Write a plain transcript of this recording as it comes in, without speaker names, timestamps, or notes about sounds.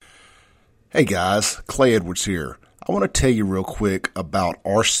Hey guys, Clay Edwards here. I want to tell you real quick about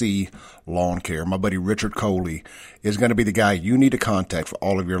RC Lawn Care. My buddy Richard Coley is going to be the guy you need to contact for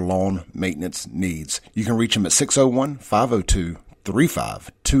all of your lawn maintenance needs. You can reach him at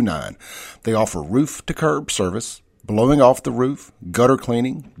 601-502-3529. They offer roof to curb service, blowing off the roof, gutter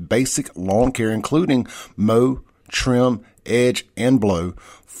cleaning, basic lawn care including mow, trim, edge, and blow,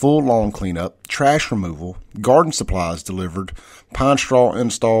 full lawn cleanup, trash removal, garden supplies delivered, pine straw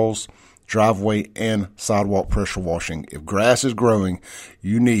installs, driveway and sidewalk pressure washing. If grass is growing,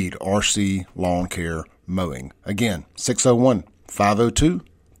 you need RC Lawn Care Mowing. Again,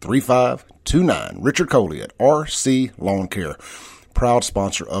 601-502-3529. Richard Coley at RC Lawn Care, proud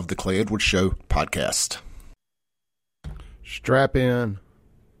sponsor of the Clay Edwards Show podcast. Strap in,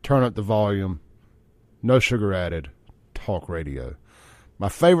 turn up the volume, no sugar added, talk radio. My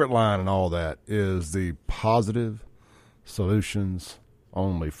favorite line in all that is the positive solutions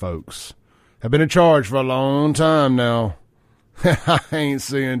only folks have been in charge for a long time now. I ain't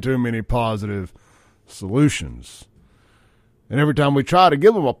seeing too many positive solutions. And every time we try to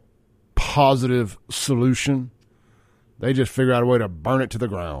give them a positive solution, they just figure out a way to burn it to the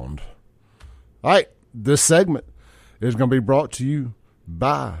ground. All right, this segment is going to be brought to you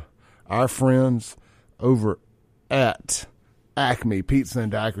by our friends over at Acme Pizza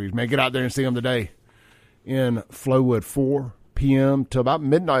and Daiquiris. Man, get out there and see them today in Flowwood, 4 p.m. till about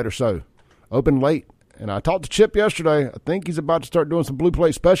midnight or so. Open late. And I talked to Chip yesterday. I think he's about to start doing some Blue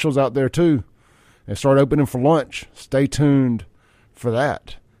Plate specials out there too and start opening for lunch. Stay tuned for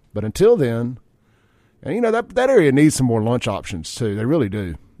that. But until then, and you know, that area needs some more lunch options too. They really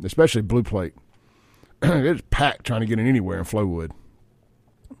do, especially Blue Plate. It's packed trying to get in anywhere in Flowwood.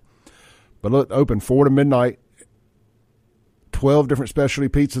 But look, open 4 to midnight. 12 different specialty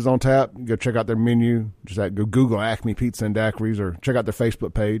pizzas on tap. Go check out their menu. Just go Google Acme Pizza and Daiquiris or check out their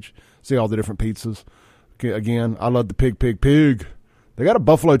Facebook page. See all the different pizzas. Again, I love the pig. They got a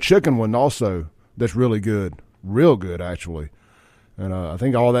buffalo chicken one also that's really good. Real good, actually. And I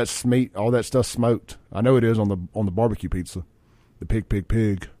think all that meat, all that stuff smoked. I know it is on the barbecue pizza. The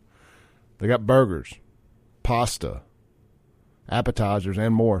pig. They got burgers, pasta, appetizers,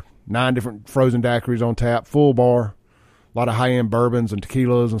 and more. 9 different frozen daiquiris on tap, full bar. A lot of high-end bourbons and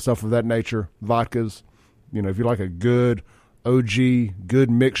tequilas and stuff of that nature, vodkas. You know, if you like a good OG,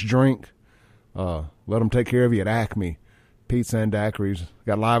 good mixed drink, let them take care of you at Acme Pizza and Daiquiris.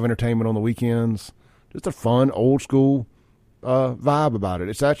 Got live entertainment on the weekends. Just a fun, old-school vibe about it.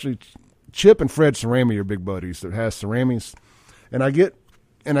 It's actually Chip and Fred Cerami are big buddies that has Ceramis. And I went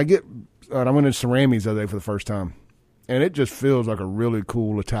to Cerami's the other day for the first time. And it just feels like a really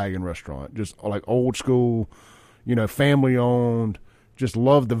cool Italian restaurant. Just like old school, you know, family owned. Just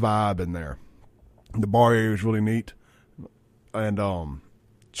love the vibe in there. The bar area is really neat. And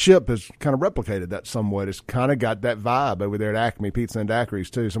Chip has kind of replicated that somewhat. It's kind of got that vibe over there at Acme Pizza and Daiquiris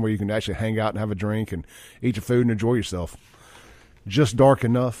too, somewhere you can actually hang out and have a drink and eat your food and enjoy yourself. Just dark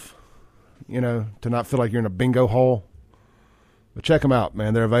enough, you know, to not feel like you're in a bingo hall. But check them out,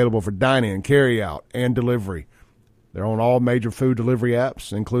 man. They're available for dine-in, carry-out, and delivery. They're on all major food delivery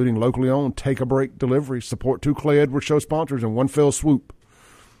apps, including locally owned Take a Break Delivery. Support 2 Clay Edwards Show sponsors in one fell swoop.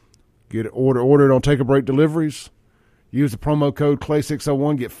 Get it ordered on Take a Break Deliveries. Use the promo code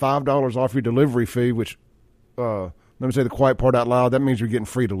CLAY601. Get $5 off your delivery fee, which, let me say the quiet part out loud, that means you're getting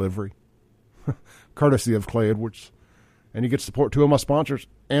free delivery. Courtesy of Clay Edwards. And you get to support 2 of my sponsors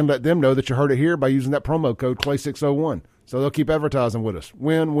and let them know that you heard it here by using that promo code CLAY601. So they'll keep advertising with us.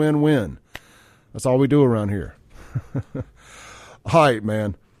 Win, win, win. That's all we do around here. All right,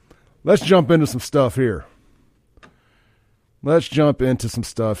 man. Let's jump into some stuff here.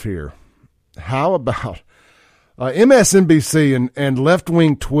 How about MSNBC and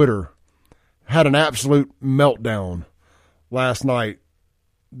left-wing Twitter had an absolute meltdown last night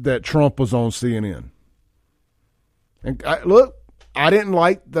that Trump was on CNN. And I didn't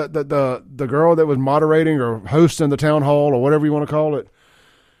like the girl that was moderating or hosting the town hall or whatever you want to call it.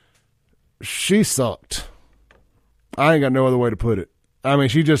 She sucked. I ain't got no other way to put it. I mean,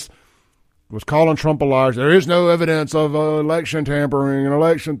 she just was calling Trump a liar. There is no evidence of election tampering and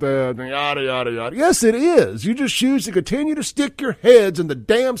election theft and yada, yada, yada. Yes, it is. You just choose to continue to stick your heads in the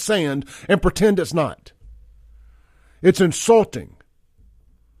damn sand and pretend it's not. It's insulting.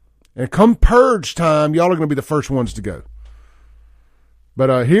 And come purge time, y'all are going to be the first ones to go.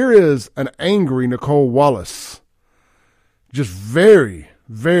 But here is an angry Nicole Wallace. Just very,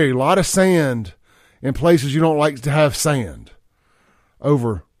 very lot of sand in places you don't like to have sand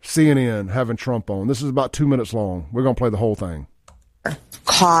over CNN having Trump on. This is about 2 minutes long. We're going to play the whole thing.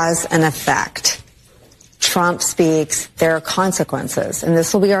 Cause and effect. Trump speaks, there are consequences. And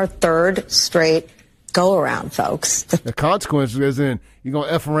this will be our third straight go-around, folks. The consequences is in you're going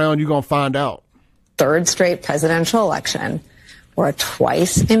to F around, you're going to find out. Third straight presidential election where a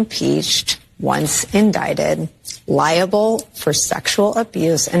twice impeached, once indicted, liable for sexual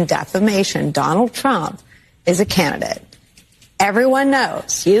abuse and defamation, Donald Trump is a candidate. Everyone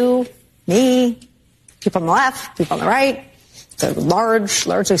knows, you, me, people on the left, people on the right, the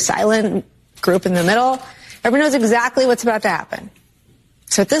largely silent group in the middle. Everyone knows exactly what's about to happen.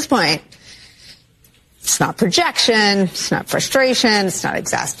 So at this point, it's not projection, it's not frustration, it's not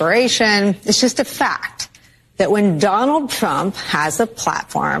exasperation. It's just a fact that when Donald Trump has a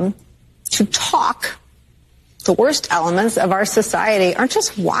platform to talk, the worst elements of our society aren't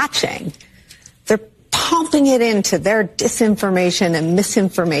just watching. They're pumping it into their disinformation and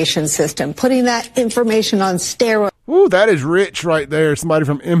misinformation system, putting that information on steroids. Ooh, that is rich right there. Somebody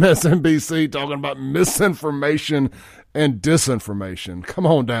from MSNBC talking about misinformation and disinformation. Come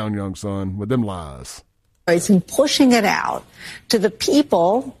on down, young son, with them lies. And pushing it out to the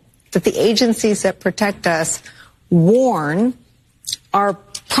people that the agencies that protect us warn are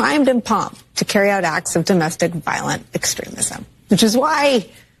primed and pumped to carry out acts of domestic violent extremism, which is why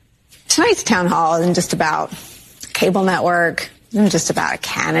tonight's town hall isn't just about a cable network, isn't just about a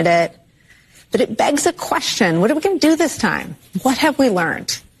candidate, but it begs a question. What are we going to do this time? What have we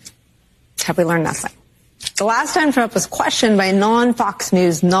learned? Have we learned nothing? The last time Trump was questioned by a non-Fox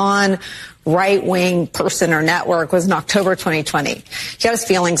News, non-right-wing person or network was in October 2020. He got his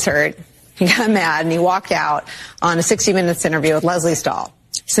feelings hurt. He got mad, and he walked out on a 60 Minutes interview with Leslie Stahl.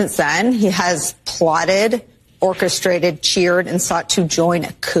 Since then, he has plotted, orchestrated, cheered, and sought to join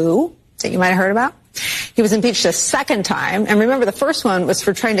a coup that you might have heard about. He was impeached a second time. And remember, the first one was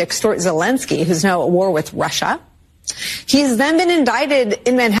for trying to extort Zelensky, who's now at war with Russia. He's then been indicted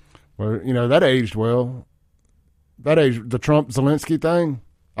in Manhattan. Well, you know, that aged well. That aged, the Trump-Zelensky thing.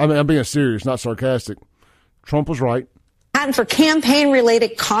 I mean, I'm being serious, not sarcastic. Trump was right. And for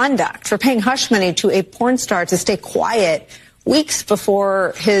campaign-related conduct, for paying hush money to a porn star to stay quiet weeks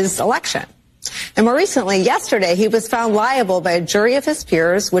before his election. And more recently, yesterday, he was found liable by a jury of his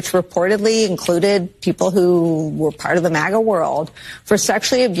peers, which reportedly included people who were part of the MAGA world, for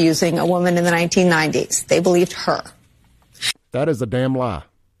sexually abusing a woman in the 1990s. They believed her. That is a damn lie.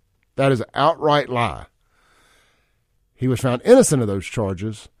 That is an outright lie. He was found innocent of those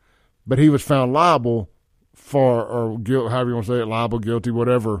charges, but he was found liable for, or guilt, however you want to say it, liable, guilty,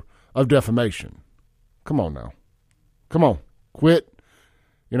 whatever, of defamation. Come on now. Come on. Quit.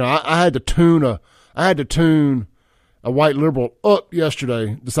 You know, I had to tune a white liberal up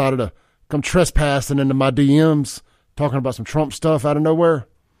yesterday, decided to come trespassing into my DMs, talking about some Trump stuff out of nowhere.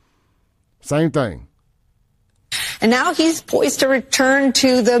 Same thing. And now he's poised to return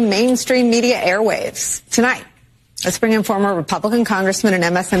to the mainstream media airwaves tonight. Let's bring in former Republican Congressman and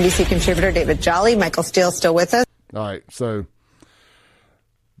MSNBC contributor David Jolly. Michael Steele still with us. All right, so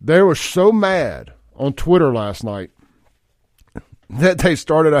they were so mad on Twitter last night that they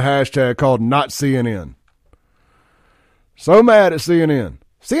started a hashtag called Not CNN. So mad at CNN.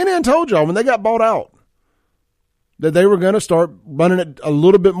 CNN told y'all when they got bought out that they were going to start running it a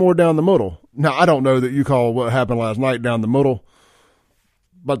little bit more down the middle. Now, I don't know that you call what happened last night down the middle,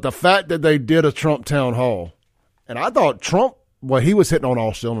 but the fact that they did a Trump town hall, and I thought Trump, well, he was hitting on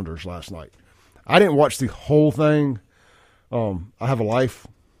all cylinders last night. I didn't watch the whole thing. I have a life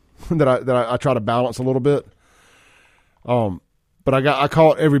that I try to balance a little bit. But I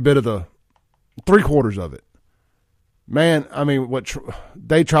caught every bit of the 3/4 of it. Man, I mean,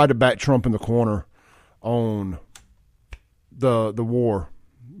 they tried to back Trump in the corner on the war,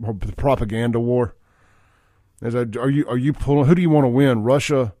 the propaganda war. Are you pulling? Who do you want to win,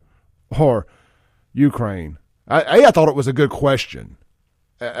 Russia or Ukraine? I thought it was a good question.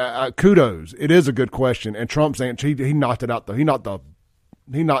 Kudos, it is a good question, and Trump's answer, he knocked it out. He knocked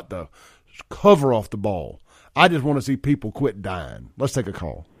the cover off the ball. I just want to see people quit dying. Let's take a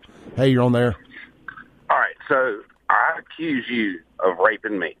call. Hey, you're on there. All right, so I accuse you of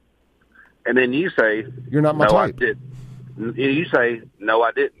raping me, and then you say you're not my no, type. I didn't. You say no,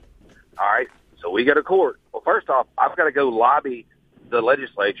 I didn't. All right, so we go to court. Well, first off, I've got to go lobby the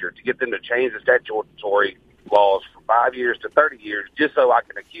legislature to get them to change the statutory laws from 5 years to 30 years just so I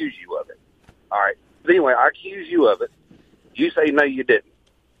can accuse you of it. All right. But anyway, I accuse you of it. You say, no, you didn't.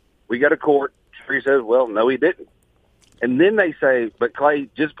 We go to court. Jury says, well, no, he didn't. And then they say, but Clay,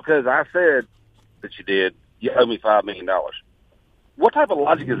 just because I said that you did, you owe me $5 million. What type of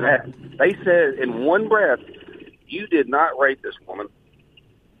logic is that? They said in one breath, you did not rape this woman.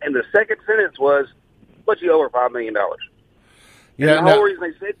 And the second sentence was, but you owe her $5 million. Yeah, and the whole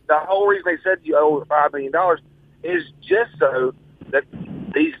reason they said you owe $5 million is just so that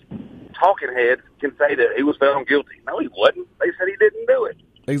these talking heads can say that he was found guilty. No, he wasn't. They said he didn't do it.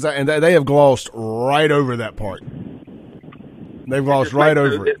 Exactly, and they have glossed right over that part. They've glossed right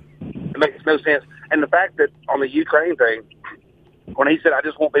over it. It makes no sense. And the fact that on the Ukraine thing, when he said, "I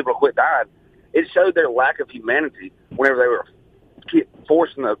just want people to quit dying," it showed their lack of humanity whenever they were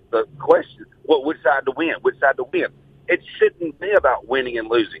forcing the question, which side to win, which side to win. It shouldn't be about winning and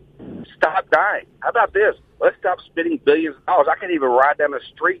losing. Stop dying. How about this? Let's stop spending billions of dollars. I can't even ride down the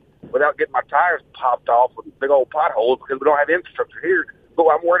street without getting my tires popped off with big old potholes because we don't have infrastructure here. But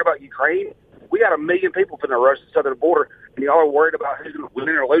I'm worried about Ukraine. We got 1 million people finna rush the southern border, and y'all are worried about who's going to win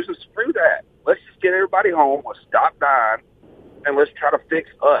or lose. Screw that. Let's just get everybody home. Let's stop dying, and let's try to fix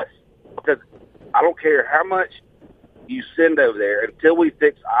us. Because I don't care how much you send over there, until we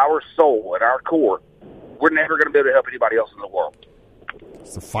fix our soul and our core, we're never going to be able to help anybody else in the world.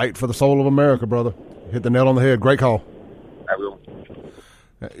 It's the fight for the soul of America, brother. Hit the nail on the head. Great call. I will.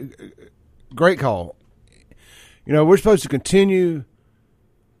 Great call. You know, we're supposed to continue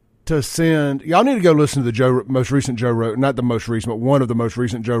to send. Y'all need to go listen to the most recent Joe Rogan, not the most recent, but one of the most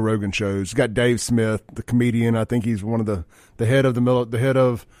recent Joe Rogan shows. It's got Dave Smith, the comedian. I think he's one of the head of the head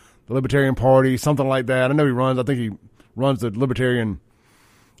of the Libertarian Party, something like that. I know he runs. I think he runs the Libertarian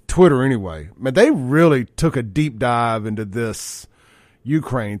Twitter anyway. Man, they really took a deep dive into this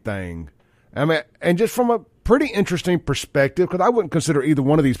Ukraine thing. I mean, and just from a pretty interesting perspective, because I wouldn't consider either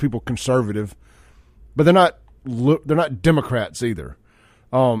one of these people conservative, but they're not Democrats either.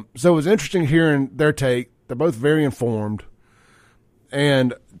 So it was interesting hearing their take. They're both very informed,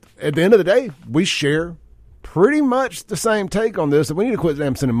 and at the end of the day, we share pretty much the same take on this. That we need to quit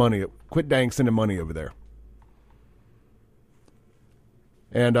sending money over there.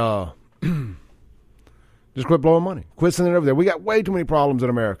 And just quit blowing money. Quit sending it over there. We got way too many problems in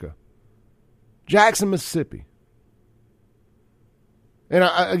America. Jackson, Mississippi. And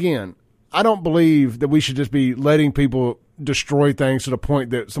I don't believe that we should just be letting people destroy things to the point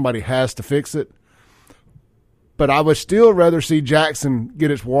that somebody has to fix it. But I would still rather see Jackson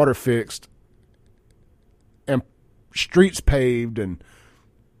get its water fixed and streets paved and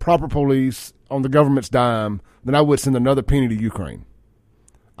proper police on the government's dime than I would send another penny to Ukraine.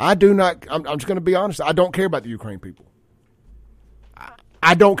 I do not, I'm just going to be honest, I don't care about the Ukraine people.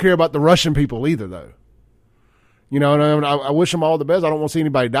 I don't care about the Russian people either, though. You know, and I wish them all the best. I don't want to see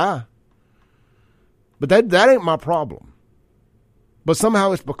anybody die. But that ain't my problem. But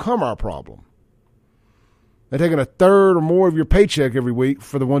somehow it's become our problem. They're taking a third or more of your paycheck every week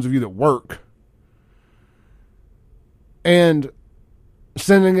for the ones of you that work and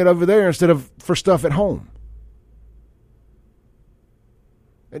sending it over there instead of for stuff at home.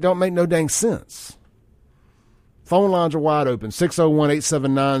 It don't make no dang sense. Phone lines are wide open.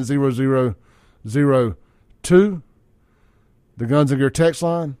 601-879-0002. The Guns and Gear text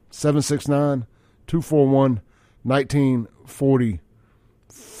line,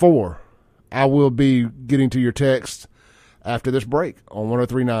 769-241-1944. I will be getting to your text after this break on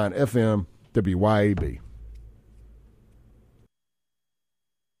 103.9 FM WYAB.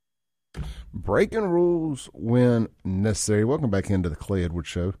 Breaking rules when necessary. Welcome back into the Clay Edwards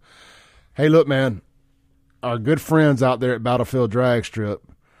Show. Hey, look, man. Our good friends out there at Battlefield Drag Strip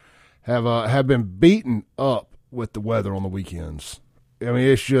have been beaten up with the weather on the weekends. I mean,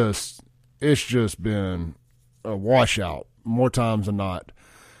 it's just been a washout more times than not.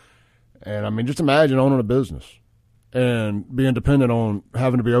 And I mean, just imagine owning a business and being dependent on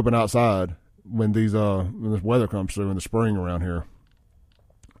having to be open outside when this weather comes through in the spring around here.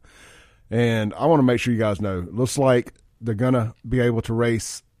 And I want to make sure you guys know, it looks like they're going to be able to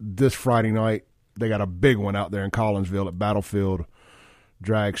race this Friday night. They got a big one out there in Collinsville at Battlefield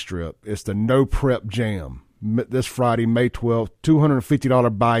Drag Strip. It's the No Prep Jam. This Friday, May 12th,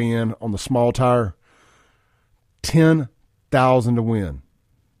 $250 buy-in on the small tire, $10,000 to win.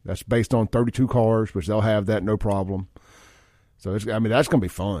 That's based on 32 cars, which they'll have that no problem. So that's going to be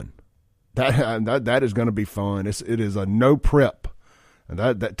fun. That is going to be fun. It is a no prep, and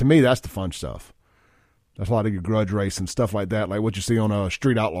that to me, that's the fun stuff. That's a lot of your grudge race and stuff like that, like what you see on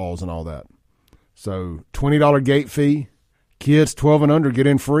Street Outlaws and all that. So $20 gate fee. Kids 12 and under get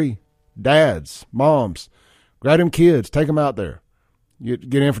in free. Dads, moms, grab them kids, take them out there. You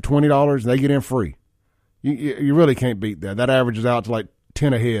get in for $20, and they get in free. You really can't beat that. That averages out to like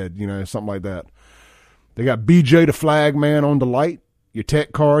 10 a head, something like that. They got BJ the flag man on the light. Your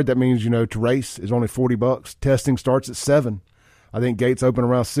tech card, that means, to race is only $40. Testing starts at 7. I think gates open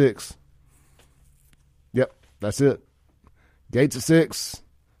around 6. Yep, that's it. Gates at 6.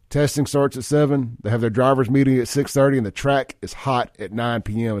 Testing starts at 7. They have their drivers meeting at 6:30, and the track is hot at 9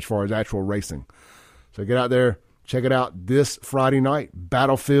 p.m. as far as actual racing. So get out there, check it out this Friday night.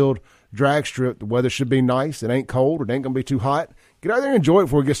 Battlefield Drag Strip. The weather should be nice. It ain't cold. It ain't going to be too hot. Get out there and enjoy it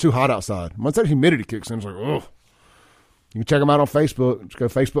before it gets too hot outside. Once that humidity kicks in, it's like, ugh. You can check them out on Facebook. Just go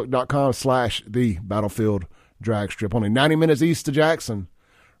facebook.com/the Battlefield Drag Strip. Only 90 minutes east of Jackson,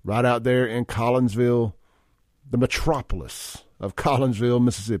 right out there in Collinsville, the metropolis of Collinsville,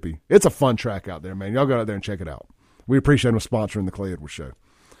 Mississippi. It's a fun track out there, man. Y'all go out there and check it out. We appreciate them sponsoring the Clay Edwards Show.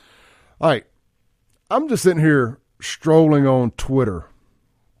 All right. I'm just sitting here strolling on Twitter.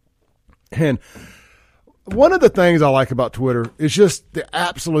 And one of the things I like about Twitter is just the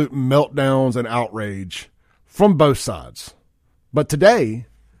absolute meltdowns and outrage from both sides. But today,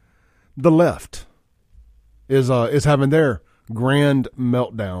 the left is having their grand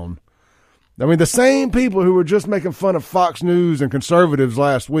meltdown. I mean, the same people who were just making fun of Fox News and conservatives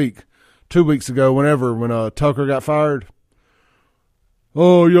last week, 2 weeks ago, when Tucker got fired.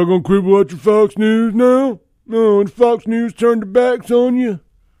 Oh, y'all gonna quit watching Fox News now? No, and Fox News turned their backs on you.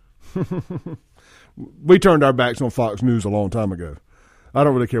 We turned our backs on Fox News a long time ago. I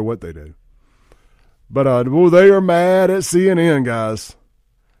don't really care what they do. But they are mad at CNN, guys.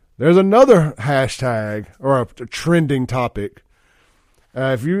 There's another hashtag or a trending topic.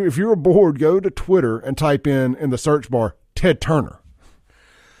 If you're bored, go to Twitter and type in the search bar Ted Turner.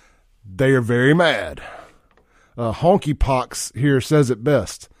 They are very mad. Honky Pox here says it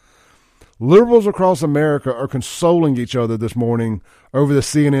best. Liberals across America are consoling each other this morning over the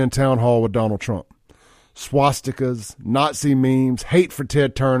CNN town hall with Donald Trump. Swastikas, Nazi memes, hate for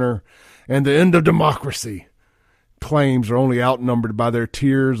Ted Turner, and the end of democracy claims are only outnumbered by their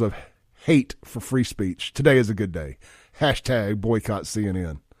tears of hate for free speech. Today is a good day. Hashtag boycott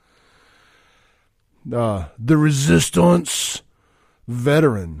CNN. The Resistance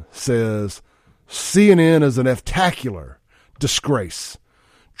veteran says CNN is an eftacular disgrace.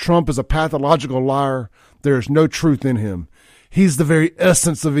 Trump is a pathological liar. There is no truth in him. He's the very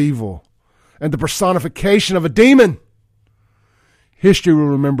essence of evil and the personification of a demon. History will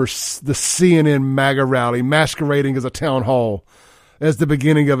remember the CNN MAGA rally masquerading as a town hall as the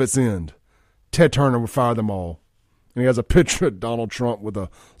beginning of its end. Ted Turner would fire them all. And he has a picture of Donald Trump with a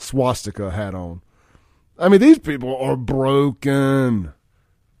swastika hat on. I mean, these people are broken.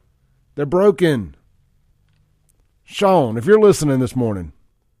 They're broken. Sean, if you're listening this morning,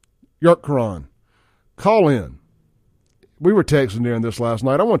 Yerk Quran, call in. We were texting during this last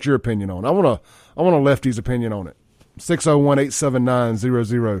night. I want your opinion on it. I want a lefty's opinion on it.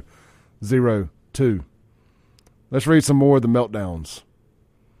 601-879-0002. Let's read some more of the meltdowns.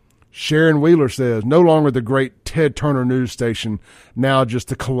 Sharon Wheeler says, no longer the great Ted Turner news station, now just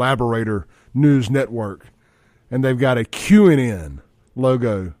the Collaborator News Network. And they've got a QNN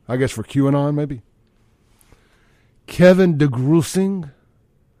logo, I guess for QAnon maybe. Kevin DeGrusing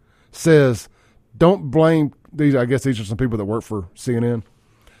says, don't blame these. I guess these are some people that work for CNN.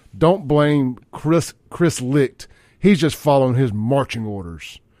 Don't blame Chris Licht. He's just following his marching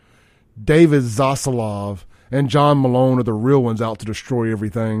orders. David Zaslav and John Malone are the real ones out to destroy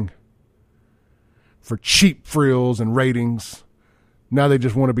everything for cheap frills and ratings. Now they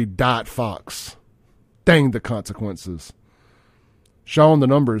just want to be Diet Fox. Dang the consequences. Sean, the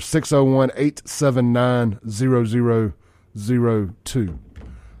number is 601-879-0002.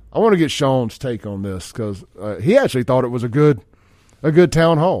 I want to get Sean's take on this because he actually thought it was a good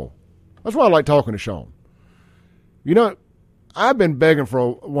town hall. That's why I like talking to Sean. You know, I've been begging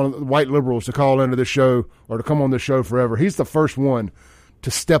for one of the white liberals to call into this show or to come on this show forever. He's the first one to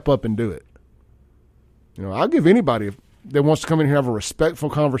step up and do it. You know, I'll give anybody that wants to come in here and have a respectful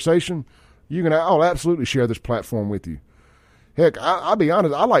conversation, I'll absolutely share this platform with you. Heck, I'll be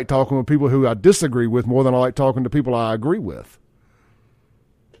honest, I like talking with people who I disagree with more than I like talking to people I agree with.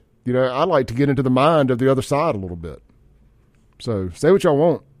 You know, I like to get into the mind of the other side a little bit. So say what y'all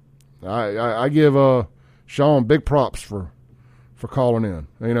want. I give Sean big props for calling in,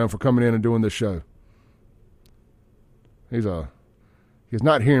 for coming in and doing this show. He's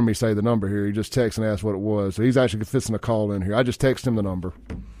not hearing me say the number here. He just texted and asked what it was. So he's actually fixing a call in here. I just texted him the number.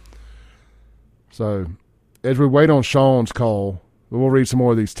 So as we wait on Sean's call, we'll read some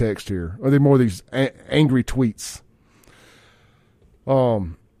more of these texts here, or more of these angry tweets. I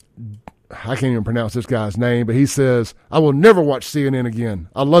can't even pronounce this guy's name, but he says, I will never watch CNN again.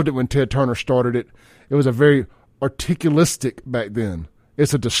 I loved it when Ted Turner started it. It was a very articulistic back then.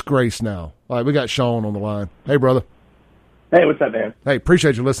 It's a disgrace now. All right, we got Sean on the line. Hey, brother. Hey, what's up, man? Hey,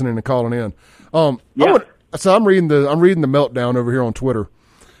 appreciate you listening and calling in. Yeah. So I'm reading the meltdown over here on Twitter,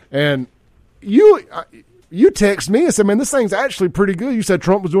 and You text me and said, man, this thing's actually pretty good. You said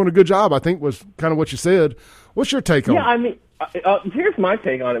Trump was doing a good job, I think was kind of what you said. What's your take on it? Yeah, I mean, here's my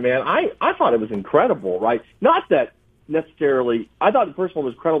take on it, man. I thought it was incredible, right? Not that necessarily – I thought, first of all, it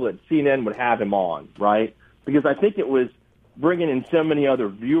was incredible that CNN would have him on, right? Because I think it was bringing in so many other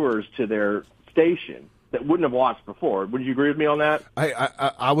viewers to their station that wouldn't have watched before. Would you agree with me on that?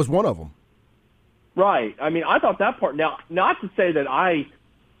 I was one of them. Right. I mean, I thought that part – now, not to say that I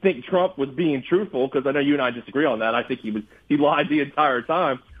think Trump was being truthful, because I know you and I disagree on that. I think he lied the entire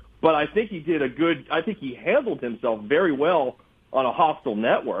time. But I think I think he handled himself very well on a hostile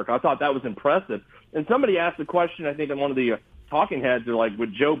network. I thought that was impressive. And somebody asked the question, I think, on one of the talking heads, they're like,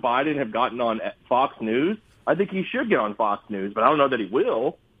 would Joe Biden have gotten on Fox News? I think he should get on Fox News, but I don't know that he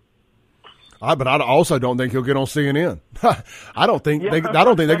will. But I also don't think he'll get on CNN. I don't think they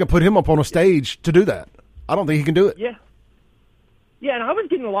can put him up on a stage to do that. I don't think he can do it. Yeah. Yeah, and I was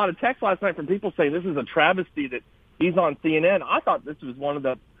getting a lot of texts last night from people saying this is a travesty that he's on CNN. I thought this was one of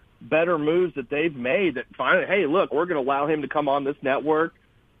the better moves that they've made, that finally, hey, look, we're going to allow him to come on this network,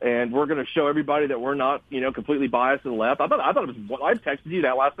 and we're going to show everybody that we're not, completely biased to the left. I thought it was. I texted you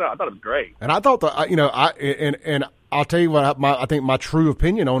that last night. I thought it was great. And I thought and I'll tell you what I think my true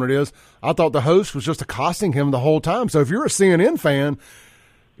opinion on it is. I thought the host was just accosting him the whole time. So if you're a CNN fan,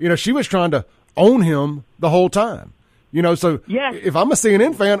 she was trying to own him the whole time. So yeah. If I'm a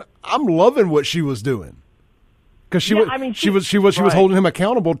CNN fan, I'm loving what she was doing. Because she was holding him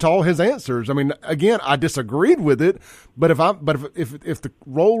accountable to all his answers. I mean, again, I disagreed with it, but if the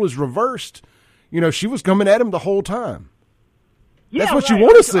role is reversed, she was coming at him the whole time. Yeah, that's what you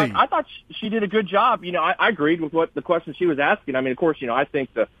want to see. I thought she did a good job. I agreed with what the question she was asking. I mean, of course, I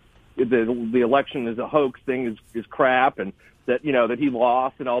think the election is a hoax thing is crap, and that that he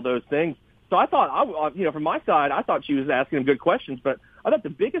lost and all those things. So I thought, from my side, I thought she was asking him good questions, but I thought the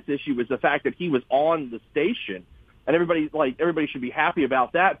biggest issue was the fact that he was on the station. And everybody should be happy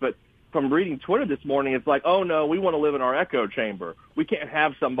about that. But from reading Twitter this morning, it's like, oh, no, we want to live in our echo chamber. We can't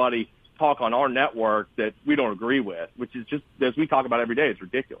have somebody talk on our network that we don't agree with, which is just, as we talk about every day, it's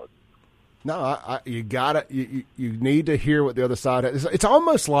ridiculous. No, you need to hear what the other side has. It's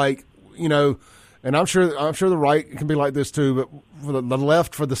almost like, and I'm sure the right can be like this too, but for the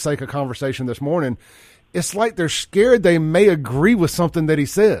left, for the sake of conversation this morning, it's like they're scared they may agree with something that he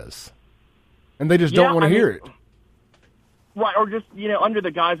says, and they just don't want to hear it. Right, or just, under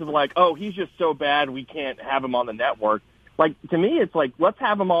the guise of like, oh, he's just so bad we can't have him on the network. Like, to me, it's like, let's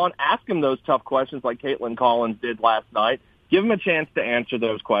have him on, ask him those tough questions like Caitlin Collins did last night, give him a chance to answer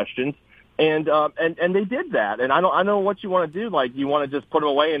those questions, and they did that. And I don't know what you want to do. Like, you want to just put him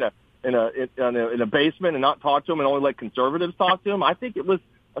away in a basement and not talk to him and only let conservatives talk to him? I think it was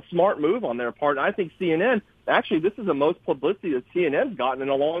a smart move on their part. And I think CNN, actually, this is the most publicity that CNN's gotten in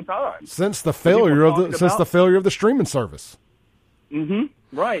a long time since the failure of the streaming service.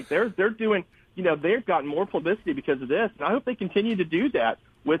 Mm-hmm. Right. They're doing. They've gotten more publicity because of this, and I hope they continue to do that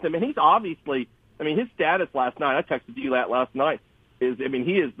with him. And he's obviously, his status last night. I texted you that last night. He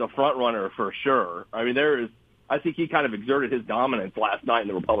is the front runner for sure. I think he kind of exerted his dominance last night in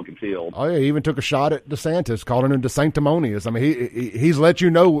the Republican field. Oh yeah, he even took a shot at DeSantis, calling him DeSanctimonious. He's let you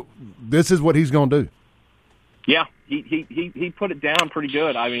know this is what he's going to do. Yeah, he put it down pretty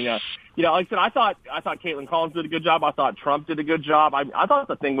good. Like I said, I thought Caitlin Collins did a good job. I thought Trump did a good job. I thought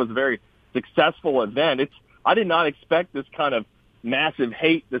the thing was a very successful event. I did not expect this kind of massive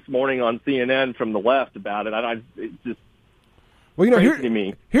hate this morning on CNN from the left about it. It's just crazy to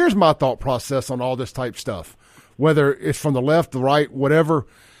me. Here's my thought process on all this type stuff. Whether it's from the left, the right, whatever,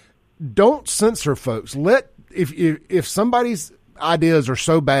 don't censor folks. If somebody's ideas are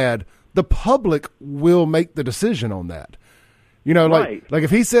so bad, the public will make the decision on that. Right. Like if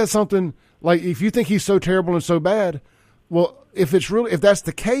he says something, like if you think he's so terrible and so bad, well, if that's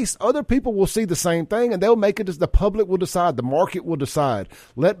the case, other people will see the same thing and they'll make it as the public will decide, the market will decide.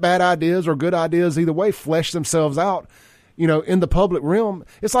 Let bad ideas or good ideas either way flesh themselves out. In the public realm.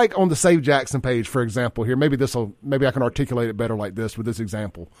 It's like on the Save Jackson page, for example, here. Maybe I can articulate it better like this with this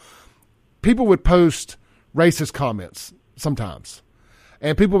example. People would post racist comments sometimes,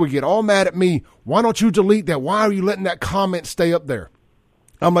 and people would get all mad at me. Why don't you delete that? Why are you letting that comment stay up there?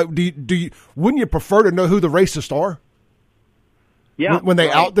 I'm like, wouldn't you prefer to know who the racists are? Yeah. When they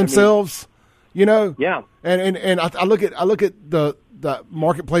out themselves, Yeah. And I look at the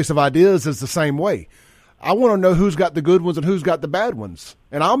marketplace of ideas as the same way. I want to know who's got the good ones and who's got the bad ones,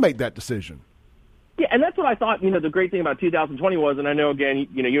 and I'll make that decision. Yeah, and that's what I thought, the great thing about 2020 was, and I know, again,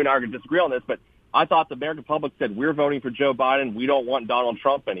 you and I are going to disagree on this, but I thought the American public said, we're voting for Joe Biden. We don't want Donald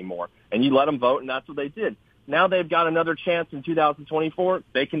Trump anymore. And you let them vote, and that's what they did. Now they've got another chance in 2024.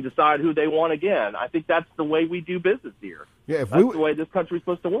 They can decide who they want again. I think that's the way we do business here. Yeah, that's the way this country's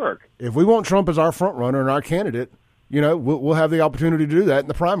supposed to work. If we want Trump as our front runner and our candidate, we'll have the opportunity to do that in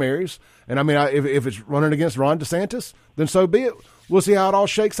the primaries. And I mean, if it's running against Ron DeSantis, then so be it. We'll see how it all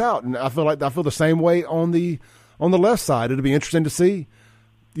shakes out. And I feel the same way on the left side. It'll be interesting to see,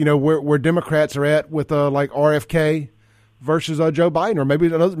 where Democrats are at with like RFK versus Joe Biden, or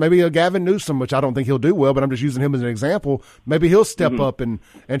maybe a Gavin Newsom, which I don't think he'll do well, but I'm just using him as an example. Maybe he'll step up and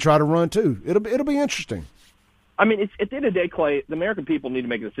try to run too. It'll be interesting. I mean, it's, at the end of the day, Clay, the American people need to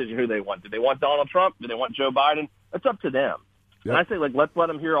make a decision who they want. Do they want Donald Trump? Do they want Joe Biden? It's up to them. Yep. And I say, let's let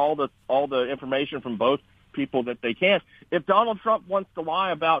them hear all the information from both people that they can. If Donald Trump wants to lie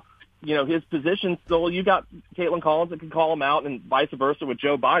about, his position, still, you got Caitlin Collins that can call him out, and vice versa with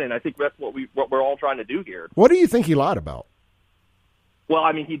Joe Biden. I think that's what we're all trying to do here. What do you think he lied about? Well,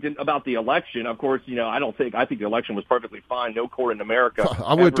 I mean, he didn't about the election. Of course, I think the election was perfectly fine. No court in America.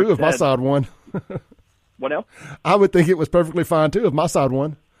 I would too if my side won. What else? I would think it was perfectly fine too if my side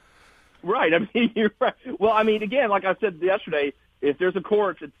won. Right. I mean, you're right. Well, I mean, again, like I said yesterday, if there's a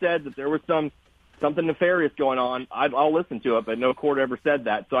court that said that there was something nefarious going on, I'll listen to it. But no court ever said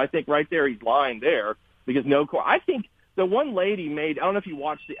that. So I think right there he's lying there because no court. I think the one lady made. I don't know if you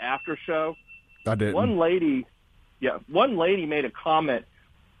watched the after show. I did. One lady made a comment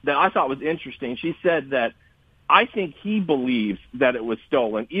that I thought was interesting. She said that I think he believes that it was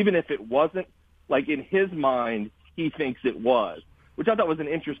stolen, even if it wasn't. Like in his mind, he thinks it was, which I thought was an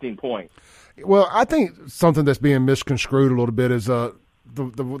interesting point. Well, I think something that's being misconstrued a little bit is the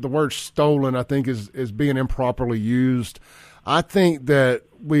word stolen, I think, is being improperly used. I think that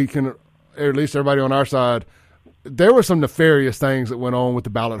we can, or at least everybody on our side, there were some nefarious things that went on with the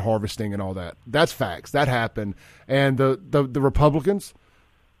ballot harvesting and all that. That's facts. That happened. And the Republicans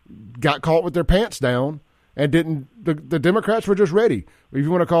got caught with their pants down and the Democrats were just ready. If you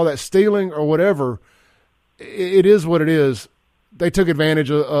want to call that stealing or whatever, it is what it is. They took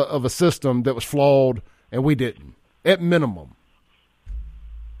advantage of a system that was flawed, and we didn't, at minimum.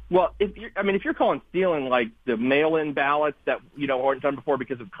 Well, if you're calling stealing like the mail-in ballots that weren't done before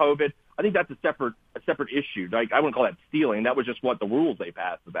because of COVID, I think that's a separate issue. Like I wouldn't call that stealing. That was just what the rules they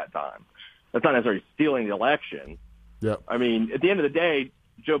passed at that time. That's not necessarily stealing the election. Yeah. I mean, at the end of the day,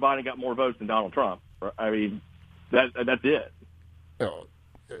 Joe Biden got more votes than Donald Trump. I mean, that's it.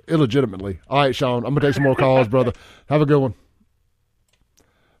 Illegitimately. All right, Sean, I'm going to take some more calls, brother. Have a good one.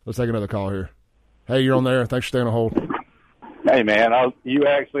 Let's take another call here. Hey, you're on there. Thanks for staying on hold. Hey, man, you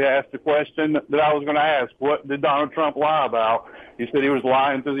actually asked the question that I was going to ask. What did Donald Trump lie about? He said he was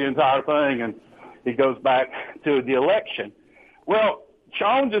lying through the entire thing, and he goes back to the election. Well,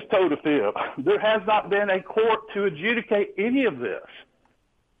 Sean just told a fib. There has not been a court to adjudicate any of this.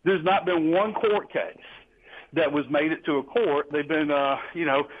 There's not been one court case that was made it to a court. They've been,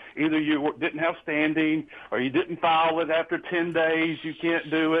 either you didn't have standing or you didn't file it after 10 days. You can't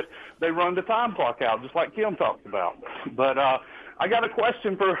do it. They run the time clock out, just like Kim talked about. But I got a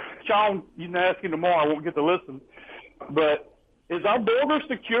question for Sean. You can ask him tomorrow. I won't get to listen. But is our border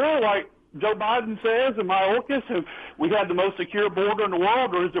secure like Joe Biden says in Mayorkas? And we had the most secure border in the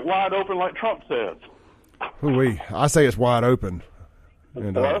world, or is it wide open like Trump says? I say it's wide open.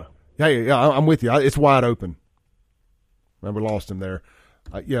 And, Hello? Yeah, I'm with you. It's wide open. Remember, lost him there.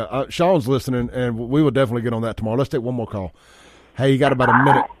 Sean's listening, and we will definitely get on that tomorrow. Let's take one more call. Hey, you got about a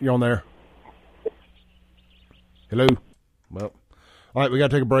minute. You're on there. Hello? Well, all right, we got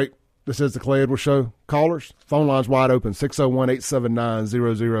to take a break. This is the Clay Edwards Show. Callers, phone line's wide open,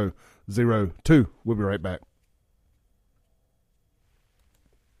 601-879-0002. We'll be right back.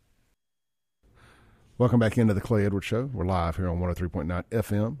 Welcome back into the Clay Edwards Show. We're live here on 103.9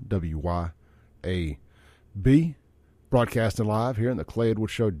 FM, WYAB, broadcasting live here in the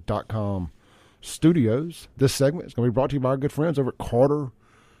ClayEdwardsShow.com studios. This segment is going to be brought to you by our good friends over at Carter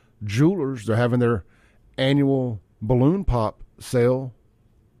Jewelers. They're having their annual balloon pop sale,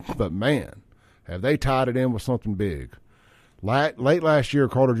 but man, have they tied it in with something big. Late last year,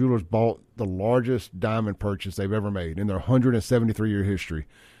 Carter Jewelers bought the largest diamond purchase they've ever made in their 173-year history.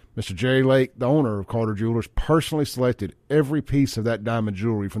 Mr. Jerry Lake, the owner of Carter Jewelers, personally selected every piece of that diamond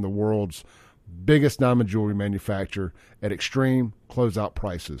jewelry from the world's biggest diamond jewelry manufacturer at extreme closeout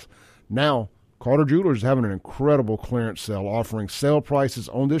prices. Now, Carter Jewelers is having an incredible clearance sale, offering sale prices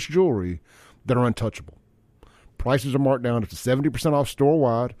on this jewelry that are untouchable. Prices are marked down up to 70% off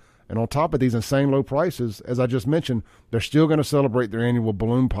store-wide, and on top of these insane low prices, as I just mentioned, they're still going to celebrate their annual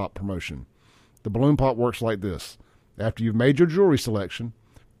balloon pop promotion. The balloon pop works like this. After you've made your jewelry selection,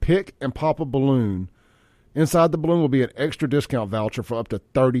 pick and pop a balloon. Inside the balloon will be an extra discount voucher for up to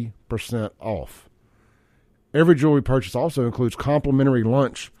 30% off. Every jewelry purchase also includes complimentary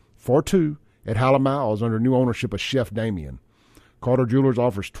lunch for two at Hall & Miles under new ownership of Chef Damien. Carter Jewelers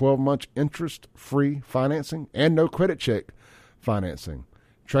offers 12-month interest-free financing and no credit check financing.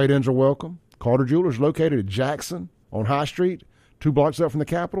 Trade-ins are welcome. Carter Jewelers located at Jackson on High Street, 2 blocks up from the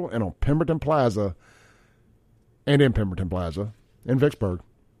Capitol, and on Pemberton Plaza and in Pemberton Plaza in Vicksburg.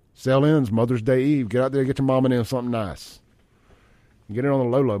 Sale ends Mother's Day Eve. Get out there and get your mama and them something nice. Get it on the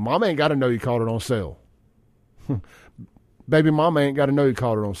low-low. Mama ain't got to know you caught it on sale. Baby mama ain't got to know you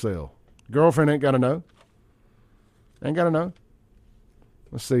caught it on sale. Girlfriend ain't got to know. Ain't got to know.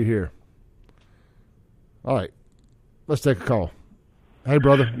 Let's see here. All right. Let's take a call. Hey,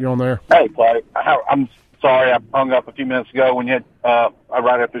 brother, you're on there. Hey, Clay. I'm sorry I hung up a few minutes ago when you had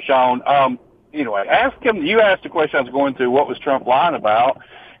right after Sean. Anyway, ask him. You asked the question I was going to. What was Trump lying about?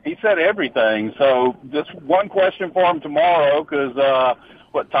 He said everything. So just one question for him tomorrow, because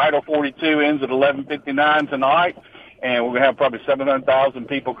Title 42 ends at 11:59 tonight, and we're going to have probably 700,000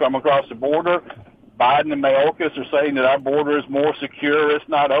 people come across the border. Biden and Mayorkas are saying that our border is more secure. It's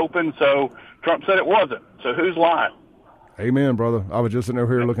not open. So Trump said it wasn't. So who's lying? Amen, brother. I was just sitting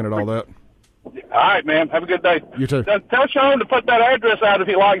over here looking at all that. All right, man. Have a good day. You too. Tell Sean to put that address out if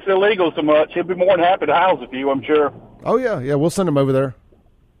he likes illegal so much. He'll be more than happy to house it for you, I'm sure. Oh, yeah. Yeah, we'll send him over there.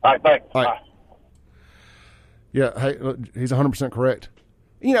 All right, thanks. All right. Bye. Yeah, hey, look, he's 100% correct.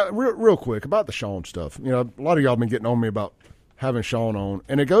 You know, real quick about the Sean stuff. You know, a lot of y'all have been getting on me about having Sean on,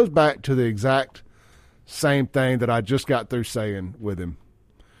 and it goes back to the exact same thing that I just got through saying with him.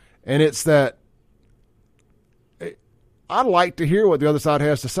 And it's that I like to hear what the other side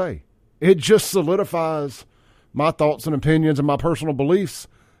has to say. It just solidifies my thoughts and opinions and my personal beliefs.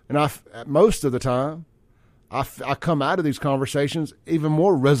 And most of the time, I come out of these conversations even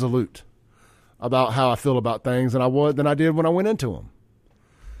more resolute about how I feel about things than I did when I went into them.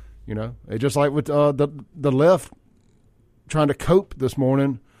 You know, it's just like with the left trying to cope this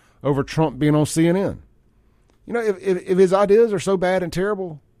morning over Trump being on CNN. You know, if his ideas are so bad and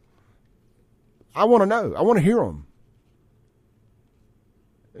terrible, I want to know. I want to hear them.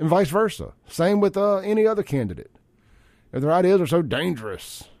 And vice versa. Same with any other candidate. If their ideas are so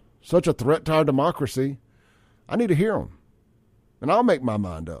dangerous, such a threat to our democracy, I need to hear them. And I'll make my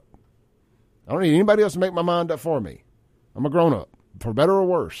mind up. I don't need anybody else to make my mind up for me. I'm a grown-up, for better or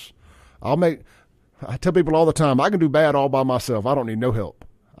worse. I tell people all the time, I can do bad all by myself. I don't need no help.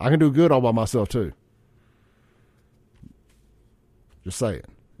 I can do good all by myself, too. Just saying.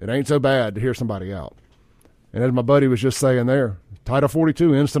 It ain't so bad to hear somebody out. And as my buddy was just saying there, Title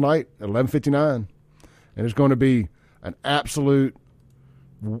 42 ends tonight at 11:59, and it's going to be an absolute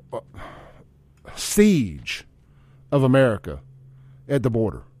siege of America at the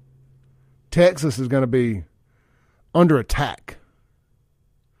border. Texas is going to be under attack,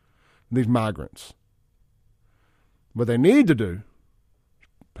 these migrants. What they need to do,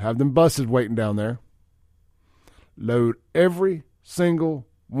 have them buses waiting down there, load every single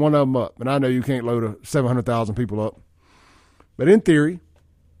one of them up. And I know you can't load 700,000 people up. But in theory,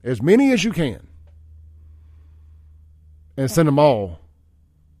 as many as you can, and send them all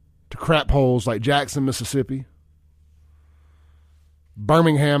to crap holes like Jackson, Mississippi,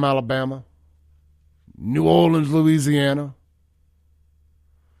 Birmingham, Alabama, New Orleans, Louisiana,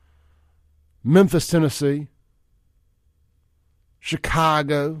 Memphis, Tennessee,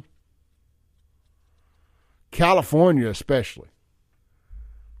 Chicago, California especially.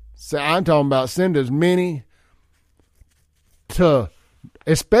 So I'm talking about send as many to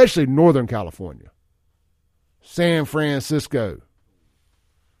especially Northern California, San Francisco,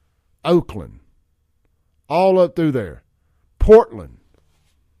 Oakland, all up through there, Portland,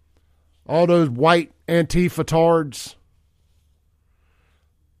 all those white Antifa-tards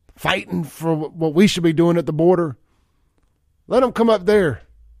fighting for what we should be doing at the border. Let them come up there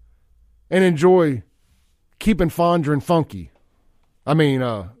and enjoy keeping Fondren funky.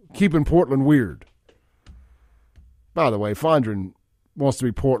 Keeping Portland weird. By the way, Fondren wants to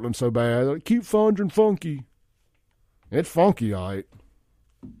be Portland so bad. Like, keep Fondren funky. It's funky, all right.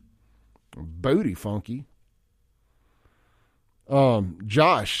 Booty funky.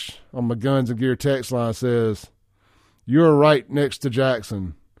 Josh on my Guns and Gear text line says, you're right next to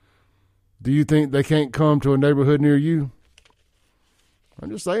Jackson. Do you think they can't come to a neighborhood near you? I'm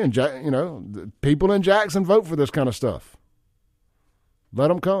just saying, the people in Jackson vote for this kind of stuff. Let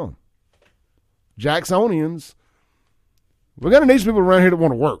them come. Jacksonians, we're going to need some people around here that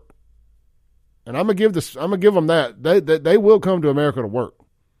want to work. And I'm going to give them that. They will come to America to work.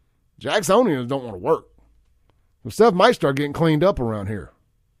 Jacksonians don't want to work. The stuff might start getting cleaned up around here.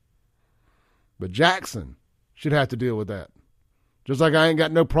 But Jackson should have to deal with that. Just like I ain't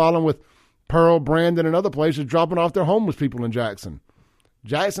got no problem with Pearl, Brandon, and other places dropping off their homeless people in Jackson.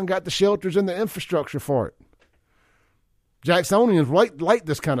 Jackson got the shelters and the infrastructure for it. Jacksonians like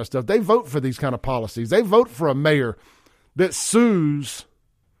this kind of stuff. They vote for these kind of policies. They vote for a mayor that sues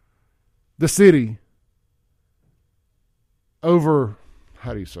the city over,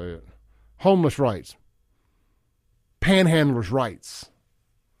 how do you say it, homeless rights, panhandlers' rights.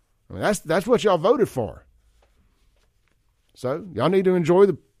 I mean, that's what y'all voted for. So y'all need to enjoy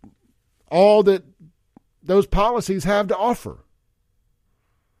all that those policies have to offer.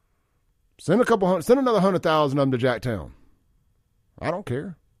 Send another 100,000 of them to Jacktown. I don't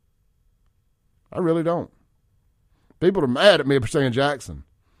care. I really don't. People are mad at me for saying Jackson.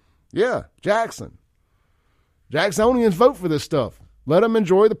 Yeah, Jackson. Jacksonians vote for this stuff. Let them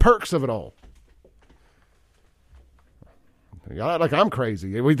enjoy the perks of it all. Y'all act like I'm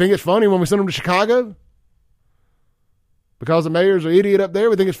crazy. We think it's funny when we send them to Chicago? Because the mayor's an idiot up there,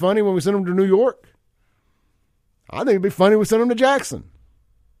 we think it's funny when we send them to New York? I think it'd be funny when we send them to Jackson.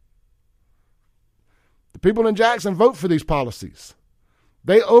 The people in Jackson vote for these policies.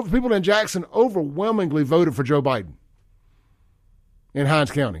 People in Jackson overwhelmingly voted for Joe Biden in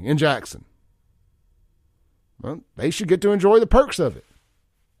Hinds County, in Jackson. Well, they should get to enjoy the perks of it.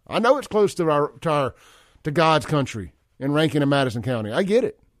 I know it's close to God's country in Rankin and Madison County. I get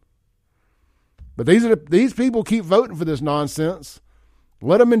it. But these people keep voting for this nonsense.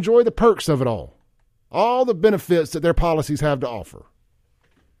 Let them enjoy the perks of it all the benefits that their policies have to offer.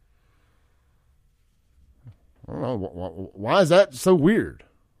 I don't know. Why is that so weird?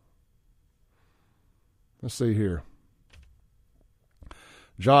 Let's see here.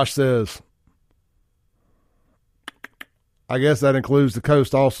 Josh says, I guess that includes the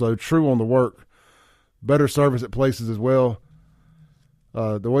coast also. True on the work. Better service at places as well.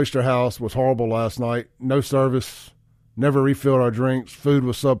 The Oyster House was horrible last night. No service. Never refilled our drinks. Food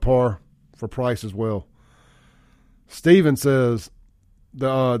was subpar for price as well. Steven says,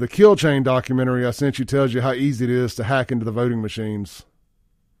 the Kill Chain documentary I sent you tells you how easy it is to hack into the voting machines.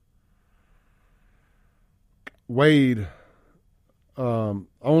 Wade,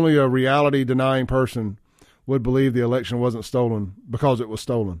 only a reality-denying person would believe the election wasn't stolen because it was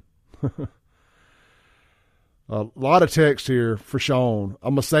stolen. A lot of text here for Sean.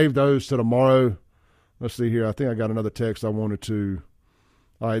 I'm going to save those to tomorrow. Let's see here. I think I got another text I wanted to.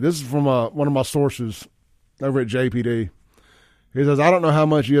 All right, this is from one of my sources over at JPD. He says, I don't know how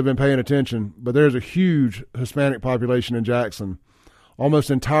much you have been paying attention, but there's a huge Hispanic population in Jackson.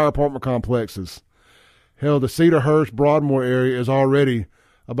 Almost entire apartment complexes. Hell, the Cedarhurst, Broadmoor area is already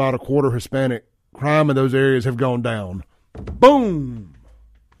about a quarter Hispanic. Crime in those areas have gone down. Boom!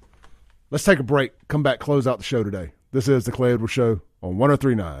 Let's take a break. Come back, close out the show today. This is the Clay Edwards Show on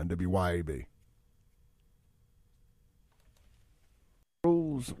 103.9 WYAB.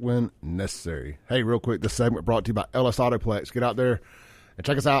 Rules when necessary. Hey, real quick, this segment brought to you by Ellis Autoplex. Get out there and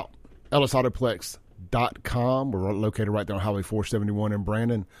check us out. EllisAutoplex.com. We're located right there on Highway 471 in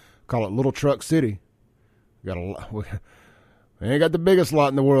Brandon. Call it Little Truck City. We ain't got the biggest lot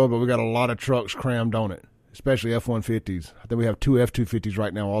in the world, but we got a lot of trucks crammed on it, especially F-150s. I think we have 2 F-250s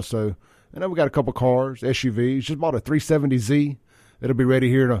right now also. And then we got a couple cars, SUVs. Just bought a 370Z. It'll be ready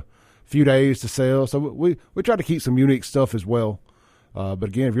here in a few days to sell. So we try to keep some unique stuff as well. But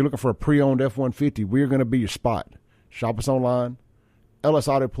again, if you're looking for a pre-owned F-150, we're going to be your spot. Shop us online,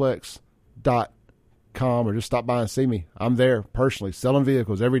 ellisautoplex.com, or just stop by and see me. I'm there personally selling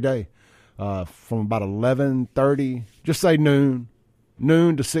vehicles every day from about 11:30, just say noon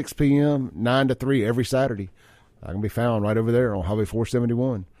to 6 p.m., 9 to 3 every Saturday. I can be found right over there on Highway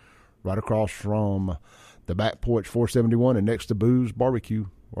 471, right across from the back porch 471 and next to Boo's Barbecue.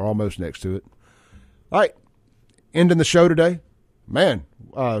 We're almost next to it. All right, ending the show today. Man,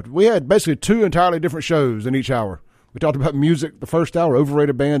 we had basically 2 entirely different shows in each hour. We talked about music the first hour,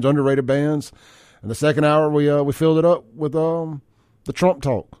 overrated bands, underrated bands. And the second hour, we filled it up with the Trump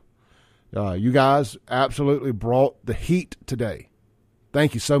talk. You guys absolutely brought the heat today.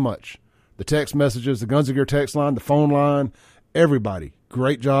 Thank you so much. The text messages, the Guns of Gear text line, the phone line, everybody.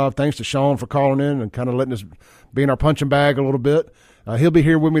 Great job. Thanks to Sean for calling in and kind of letting us be in our punching bag a little bit. He'll be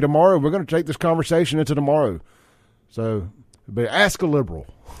here with me tomorrow. We're going to take this conversation into tomorrow. So, but ask a liberal.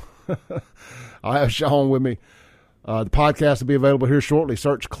 I have Sean with me. The podcast will be available here shortly.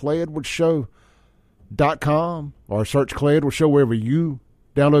 Search ClayEdwardsShow.com or search Clay Edwards Show wherever you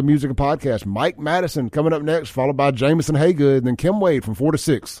download music and podcasts. Mike Madison coming up next, followed by Jameson Haygood, and then Kim Wade from 4 to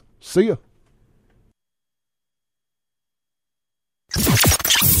 6. See ya.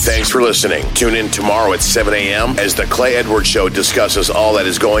 Thanks for listening. Tune in tomorrow at 7 a.m. as the Clay Edwards Show discusses all that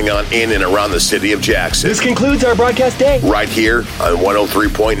is going on in and around the city of Jackson. This concludes our broadcast day. Right here on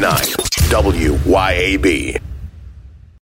 103.9 WYAB.